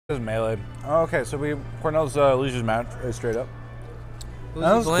Melee. Oh, okay, so Cornell's losers match straight up.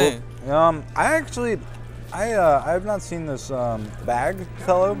 Who's he playing? Cool. I have not seen this Bag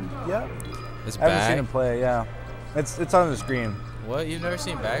fellow yet. This I haven't seen him play. Yeah, it's on the screen. What? You've never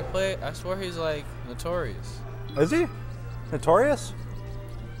seen Bag play? I swear he's like notorious. Is he? Notorious?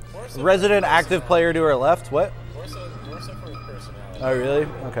 Resident active player to our left. What? More so for his personality. Oh really?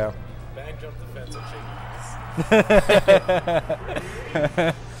 Okay. Bag jump defense and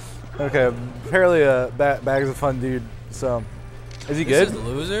shaking. Okay. Apparently, Bag's a fun dude. So, is he good? This is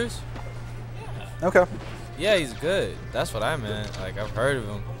losers? Okay. Yeah, he's good. That's what I meant. Like, I've heard of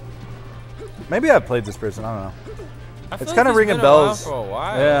him. Maybe I've played this person. I don't know. I feel It's like kind of he's ringing been bells. around for a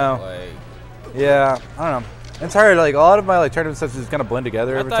while. Yeah. Like, Yeah. I don't know. It's hard. Like a lot of my like tournament stuff just kind of blend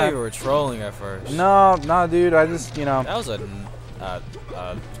together I every thought time. you were trolling at first. No, dude. I just That was a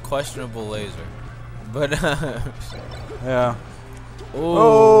questionable laser. But yeah. Ooh.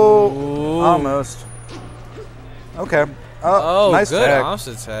 Oh, almost. Okay. Oh, nice good tag.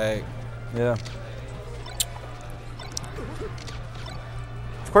 opposite tag. Yeah.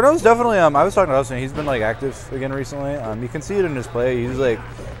 Cornell's definitely. I was talking to Austin. He's been like active again recently. You can see it in his play. He's like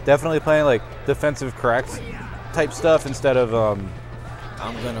definitely playing like defensive correct type stuff instead of.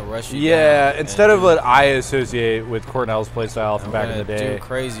 I'm gonna rush you. Yeah, down instead of what I associate with Cornell's play style from back in the day. Do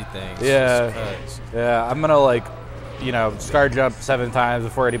crazy things. Yeah. Just 'cause. Yeah, I'm gonna like, star jump 7 times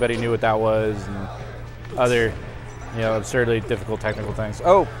before anybody knew what that was, and other, absurdly difficult technical things.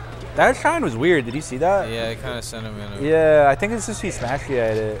 Oh, that shine was weird. Did you see that? Yeah, it kind of sent him in. Yeah, I think it's just he smashy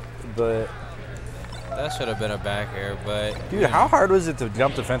at it, but. That should have been a back air, but. Dude, how hard was it to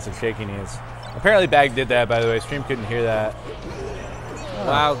jump defensive shaky knees? Apparently, Bag did that. By the way, stream couldn't hear that.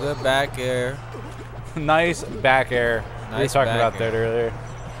 Wow, good back air. Nice back air. We were Nice talking back about that air. earlier.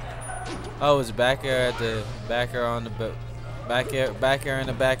 Oh, it was back air at the back air on the back air in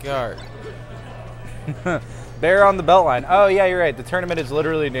the backyard. Bair on the Beltline. Oh yeah, you're right. The tournament is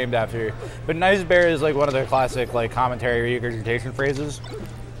literally named after you. But nice Bair is like one of their classic like commentary regurgitation phrases.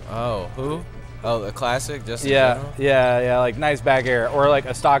 Oh, who? Oh, the classic. Just in Yeah, general? yeah, like nice back air or like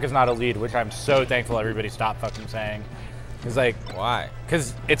a stock is not a lead, which I'm so thankful everybody stopped fucking saying. It's like Why?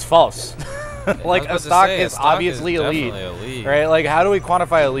 because it's false. Like I a was about to stock say, is obviously a lead, definitely a lead. right? Like how do we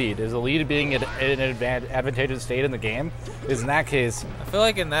quantify a lead? Is a lead being in an advantageous state in the game? Is in that case? I feel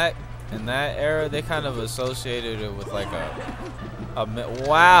like in that era they kind of associated it with like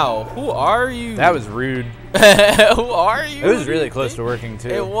wow, who are you? That was rude. Who are you? It was really close to working too.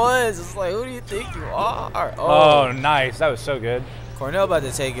 It was. It's like, who do you think you are? Oh, nice. That was so good. Cornell about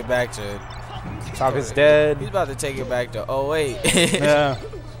to take it back to. Stock is dead. He's about to take it back to 08. Yeah.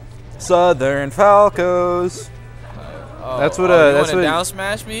 Southern Falcos. That's what. That's you what. wanna down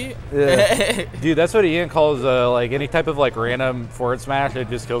smash me? Yeah. Dude, that's what Ian calls like any type of like random forward smash that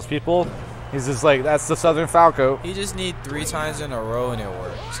just kills people. He's just like, that's the Southern Falco. You just need 3 times in a row and it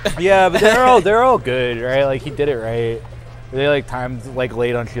works. Yeah, but they're all good, right? Like he did it right. They like timed like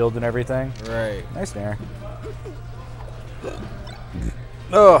late on shield and everything. Right. Nice nair.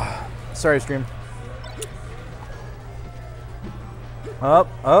 Oh, sorry, stream. Up.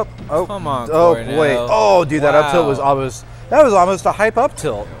 Oh. Come on, Oh Cornell. wait. Oh, dude, that up tilt was Wow. almost. That was almost a hype up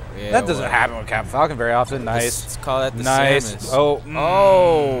tilt. Yeah, that doesn't well. happen with Captain Falcon very often. Nice. Let's call that the Nice. Samus. Oh.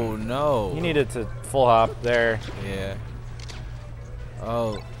 Oh no. You needed to full hop there. Yeah.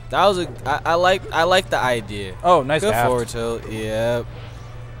 Oh, that was I like the idea. Oh, nice. Good half. forward tilt. Yep.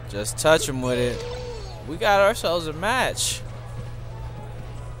 Just touch him with it. We got ourselves a match.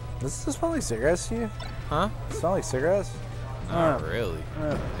 Does this smell like cigarettes to you? Huh? Smell like cigarettes? Not really.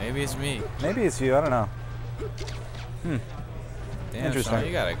 Uh, Maybe it's me. maybe it's you. I don't know. Damn, Interesting. Sean,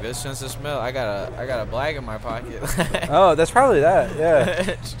 you got a good sense of smell. I got a black in my pocket. Oh, that's probably that.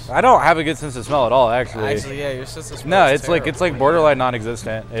 Yeah. I don't have a good sense of smell at all, actually. Actually, yeah, your sense of smell. No, is it's like terrible. borderline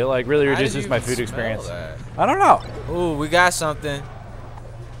non-existent. It like really How did reduces you my even food smell experience. that? I don't know. Ooh, we got something.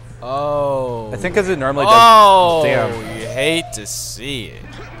 Oh. I think because it normally does. Oh, Damn. you hate to see it.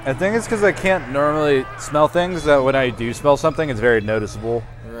 I think it's because I can't normally smell things that when I do smell something, it's very noticeable.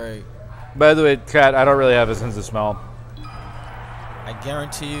 Right. By the way, Chad, I don't really have a sense of smell. I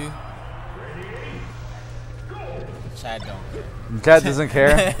guarantee you. Chad don't care. Chad doesn't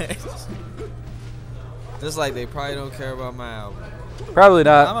care. Just like they probably don't care about my album. Probably I'm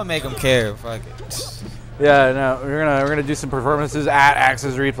not. gonna make them care. Fuck it. Yeah, no, we're gonna do some performances at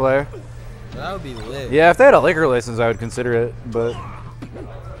Axe's replay. That would be lit. Yeah, if they had a liquor license, I would consider it, but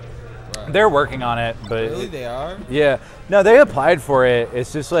Right. they're working on it. But Really, they are? yeah, no, they applied for it.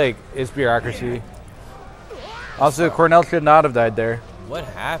 It's just like it's bureaucracy. Also, Cornell should not have died there. What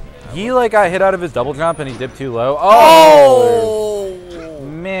happened? He like got hit out of his double jump and he dipped too low. Oh,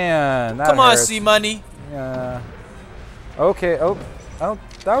 man. man. That Come on, hurts. C Money. Yeah. Okay. Oh,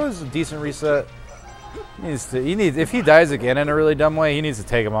 that was a decent reset. He needs. If he dies again in a really dumb way, he needs to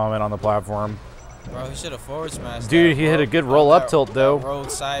take a moment on the platform. Bro, he should have forward smashed. Dude, that, he bro. hit a good roll up tilt though.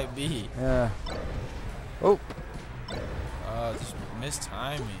 Road side B. Yeah. Oh. Just missed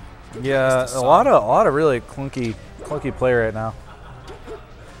timing. Yeah, a lot of really clunky play right now.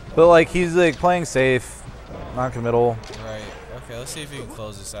 But like he's like playing safe, non-committal. Right. Okay, let's see if he can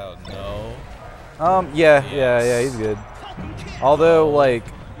close this out. No. Yeah, he's good. Although like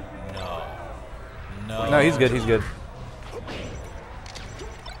No. no, he's good. He's good.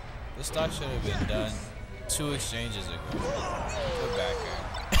 This stock should have been done 2 exchanges ago. Go back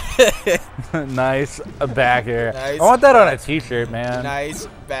here. Nice back air. Nice. I want that on a t-shirt, man. Nice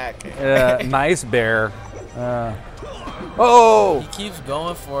back here. Yeah, nice bear. Oh, He keeps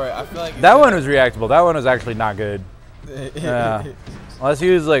going for it. I feel like that one was reactable. That one was actually not good. Yeah. Unless he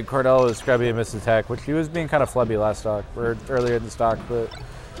was like Cordell was scrubby and missed attack, which he was being kind of flubby last stock or earlier in the stock, but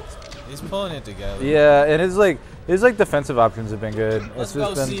he's pulling it together. yeah, and his defensive options have been good. Let's It's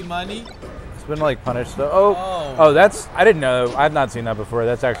go just see Money. it's been like punished stuff. Oh, that's I didn't know. I've not seen that before.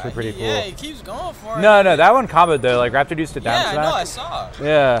 That's actually pretty cool. Yeah, he keeps going for it. No, that one comboed though. Like Raptor used to down Yeah, smash. no, I saw.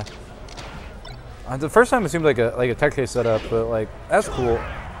 Yeah. The first time it seemed like a tech chase setup, but like that's cool.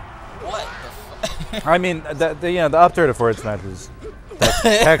 What the fuck? I mean, the up throw to forward smash is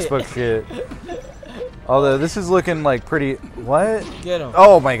textbook shit. Although this is looking like pretty. What? Get him.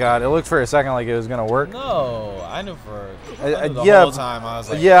 Oh my god! It looked for a second like it was gonna work. No, I knew the yeah, whole time. I was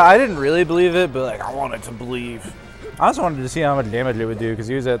like, yeah, I didn't really believe it, but like I wanted to believe. I also wanted to see how much damage it would do because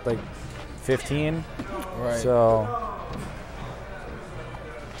he was at like 15. right. So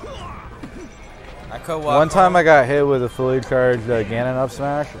I could walk one time home. I got hit with a fully charged Ganon up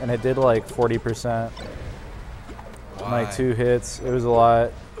smash, and it did like 40%. Why? Like 2 hits. It was a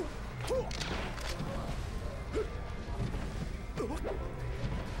lot.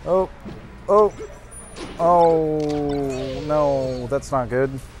 Oh, no, that's not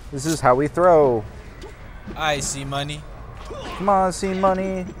good. This is how we throw. I see Money. Come on, see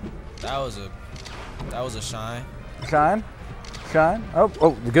money. That was a shine. Shine.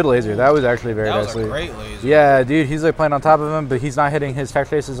 Oh, good laser. That was actually very That was nicely. a great laser. Yeah, dude, he's like playing on top of him, but he's not hitting his tech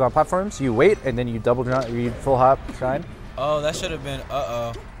chases on platforms. So you wait, and then you double jump, you full hop, shine. Oh, that should have been.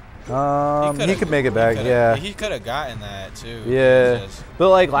 He could make it back. Yeah. He could have gotten that too. Yeah. But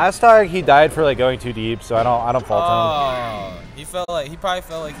like last time, he died for like going too deep, so I don't fault him. He probably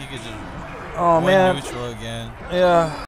felt like he could just Oh win man. neutral again. Yeah.